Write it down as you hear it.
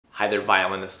Hi there,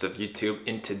 violinists of YouTube.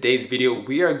 In today's video,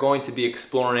 we are going to be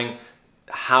exploring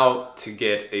how to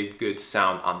get a good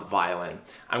sound on the violin.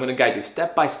 I'm going to guide you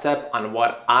step by step on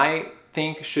what I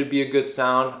think should be a good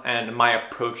sound and my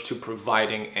approach to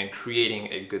providing and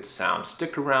creating a good sound.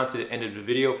 Stick around to the end of the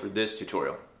video for this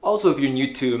tutorial. Also, if you're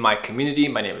new to my community,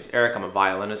 my name is Eric. I'm a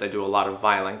violinist. I do a lot of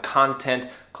violin content,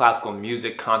 classical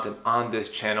music content on this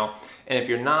channel. And if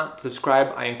you're not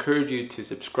subscribed, I encourage you to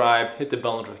subscribe, hit the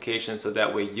bell notification so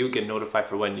that way you get notified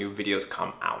for when new videos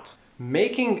come out.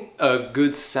 Making a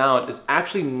good sound is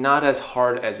actually not as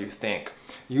hard as you think.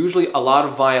 Usually a lot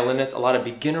of violinists, a lot of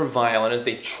beginner violinists,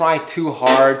 they try too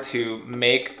hard to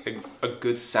make a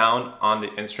good sound on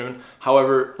the instrument.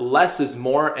 However, less is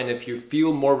more, and if you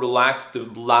feel more relaxed, the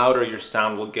louder your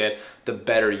sound will get, the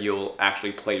better you'll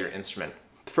actually play your instrument.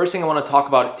 The first thing I want to talk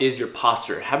about is your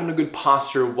posture. Having a good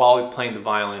posture while playing the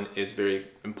violin is very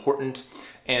important.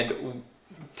 And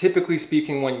typically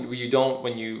speaking, when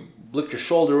you lift your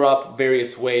shoulder up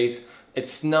various ways,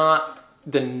 it's not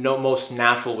the most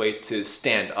natural way to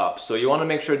stand up. So you want to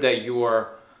make sure that you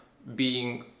are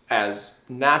being as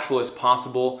natural as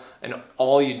possible, and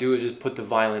all you do is just put the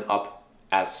violin up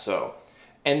as so.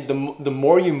 And the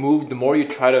more you move, the more you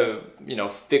try to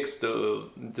fix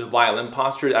the violin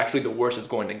posture, actually the worse it's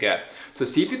going to get. So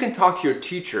see if you can talk to your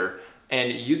teacher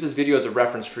and use this video as a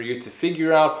reference for you to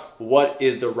figure out what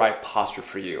is the right posture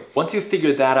for you. Once you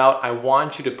figure that out, I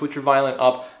want you to put your violin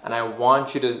up and I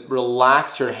want you to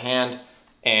relax your hand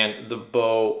and the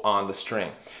bow on the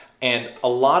string. And a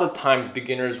lot of times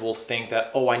beginners will think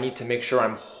that, oh, I need to make sure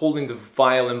I'm holding the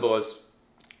violin bow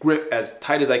as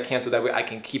tight as I can so that way I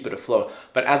can keep it afloat.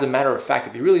 But as a matter of fact,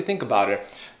 if you really think about it,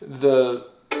 the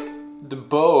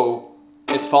bow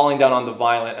is falling down on the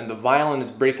violin and the violin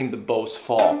is breaking the bow's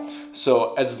fall.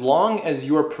 So as long as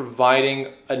you're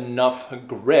providing enough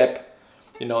grip,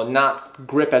 not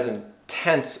grip as in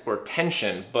tense or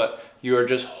tension, but you're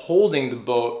just holding the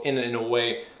bow in a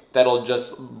way that'll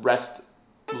just let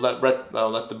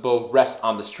the bow rest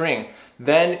on the string,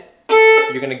 then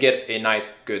you're gonna get a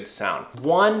nice, good sound.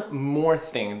 One more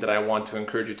thing that I want to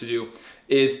encourage you to do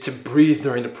is to breathe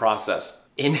during the process.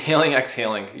 Inhaling,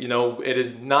 exhaling. It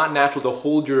is not natural to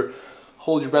hold your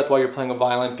breath while you're playing a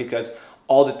violin because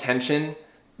all the tension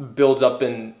builds up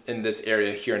in this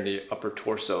area here in the upper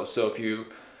torso. So if you're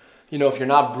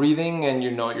not breathing and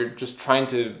you're just trying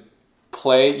to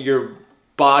play, your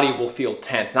body will feel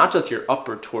tense, not just your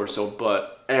upper torso,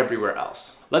 but everywhere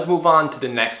else. Let's move on to the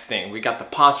next thing. We got the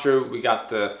posture, we got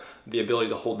the ability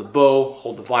to hold the bow,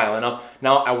 hold the violin up.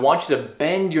 Now I want you to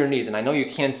bend your knees, and I know you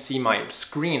can't see my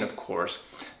screen, of course,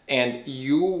 and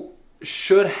you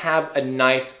should have a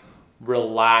nice,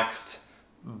 relaxed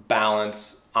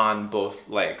balance on both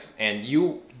legs. And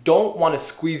you don't want to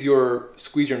squeeze your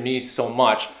knees so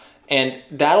much, and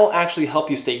that'll actually help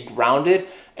you stay grounded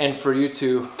and for you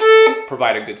to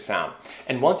provide a good sound.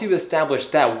 And once you've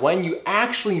established that, when you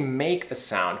actually make a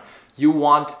sound, you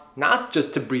want not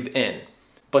just to breathe in,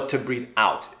 but to breathe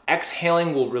out.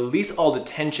 Exhaling will release all the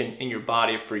tension in your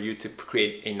body for you to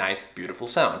create a nice, beautiful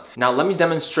sound. Now let me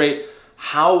demonstrate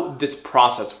how this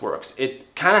process works.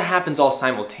 It kind of happens all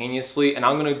simultaneously, and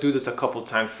I'm gonna do this a couple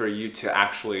times for you to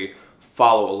actually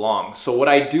follow along. So what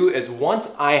I do is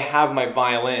once I have my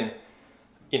violin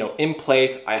in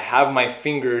place, I have my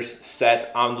fingers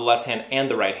set on the left hand and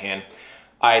the right hand,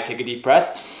 I take a deep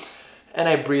breath and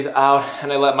I breathe out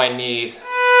and I let my knees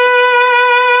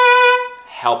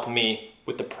help me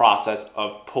with the process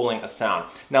of pulling a sound.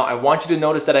 Now I want you to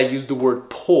notice that I use the word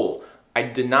pull. I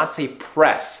did not say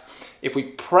press. If we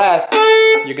press,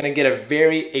 you're gonna get a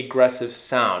very aggressive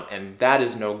sound, and that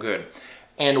is no good.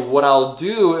 And what I'll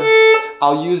do,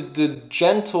 I'll use the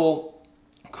gentle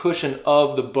cushion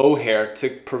of the bow hair to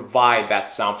provide that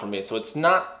sound for me. So it's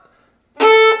not,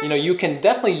 you can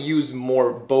definitely use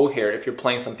more bow hair if you're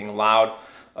playing something loud,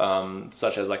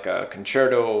 such as like a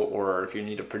concerto, or if you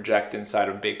need to project inside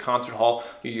a big concert hall,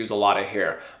 you use a lot of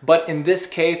hair. But in this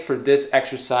case, for this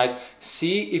exercise,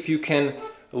 see if you can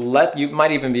you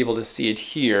might even be able to see it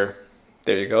here.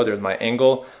 There you go, there's my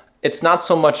angle. It's not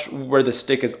so much where the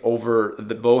stick is over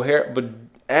the bow hair, but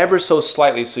ever so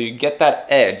slightly, so you get that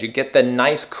edge, you get that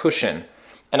nice cushion.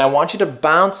 And I want you to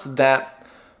bounce that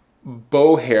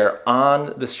bow hair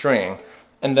on the string,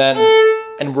 and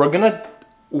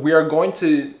we are going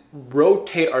to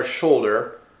rotate our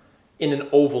shoulder in an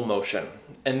oval motion.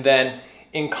 And then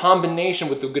in combination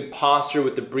with the good posture,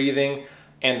 with the breathing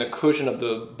and the cushion of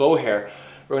the bow hair,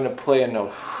 we're gonna play a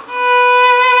note.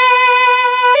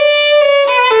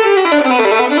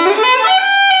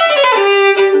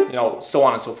 So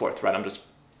on and so forth, right? I'm just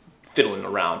fiddling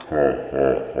around.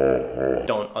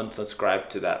 Don't unsubscribe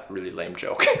to that really lame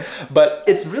joke. But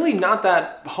it's really not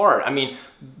that hard. I mean,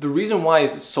 the reason why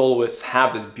soloists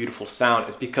have this beautiful sound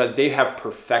is because they have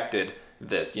perfected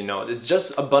this, you know. It's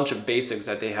just a bunch of basics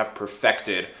that they have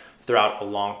perfected throughout a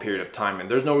long period of time, and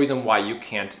there's no reason why you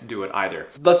can't do it either.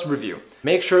 Let's review.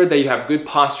 Make sure that you have good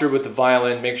posture with the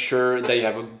violin. Make sure that you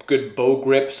have a good bow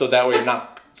grip, so that way you're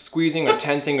not squeezing or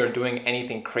tensing or doing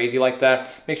anything crazy like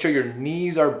that. Make sure your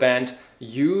knees are bent.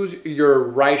 Use your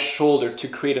right shoulder to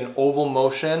create an oval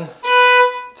motion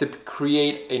to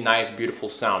create a nice, beautiful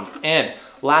sound. And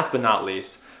last but not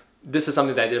least, this is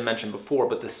something that I didn't mention before,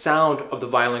 but the sound of the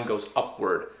violin goes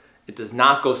upward. It does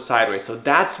not go sideways. So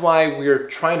that's why we're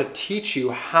trying to teach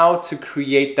you how to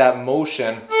create that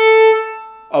motion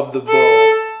of the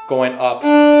bow going up.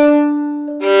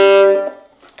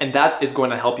 And that is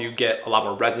going to help you get a lot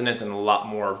more resonance and a lot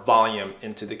more volume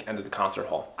into the end of the concert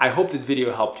hall. I hope this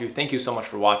video helped you. Thank you so much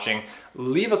for watching.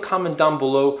 Leave a comment down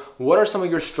below. What are some of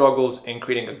your struggles in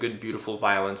creating a good, beautiful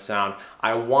violin sound?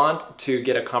 I want to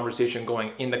get a conversation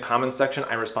going in the comment section.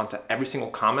 I respond to every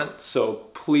single comment, so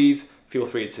please feel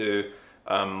free to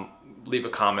leave a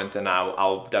comment and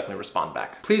I'll definitely respond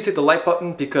back. Please hit the like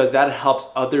button because that helps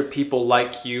other people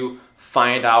like you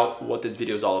find out what this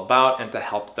video is all about and to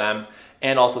help them.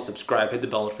 And also subscribe, hit the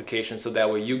bell notification so that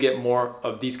way you get more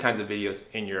of these kinds of videos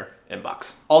in your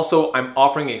inbox. Also, I'm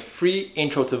offering a free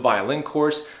intro to violin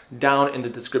course down in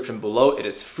the description below. It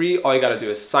is free. All you gotta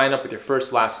do is sign up with your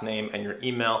first, last name and your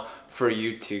email for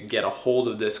you to get a hold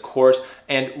of this course.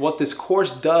 And what this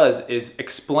course does is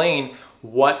explain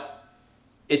what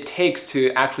it takes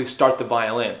to actually start the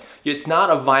violin. It's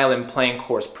not a violin playing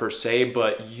course per se,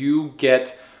 but you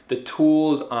get the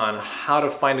tools on how to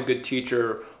find a good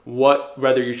teacher,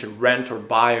 whether you should rent or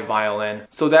buy a violin,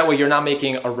 so that way you're not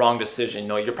making a wrong decision. You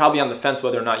know, you're probably on the fence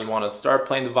whether or not you want to start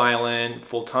playing the violin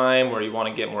full time or you want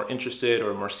to get more interested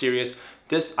or more serious.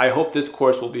 I hope this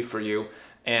course will be for you,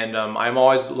 and I'm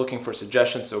always looking for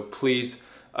suggestions, so please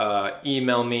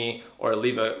email me or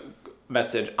leave a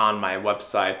message on my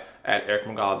website at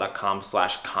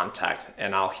ericmrugala.com/contact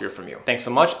and I'll hear from you. Thanks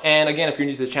so much. And again, if you're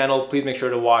new to the channel, please make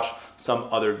sure to watch some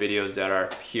other videos that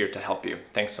are here to help you.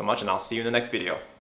 Thanks so much, and I'll see you in the next video.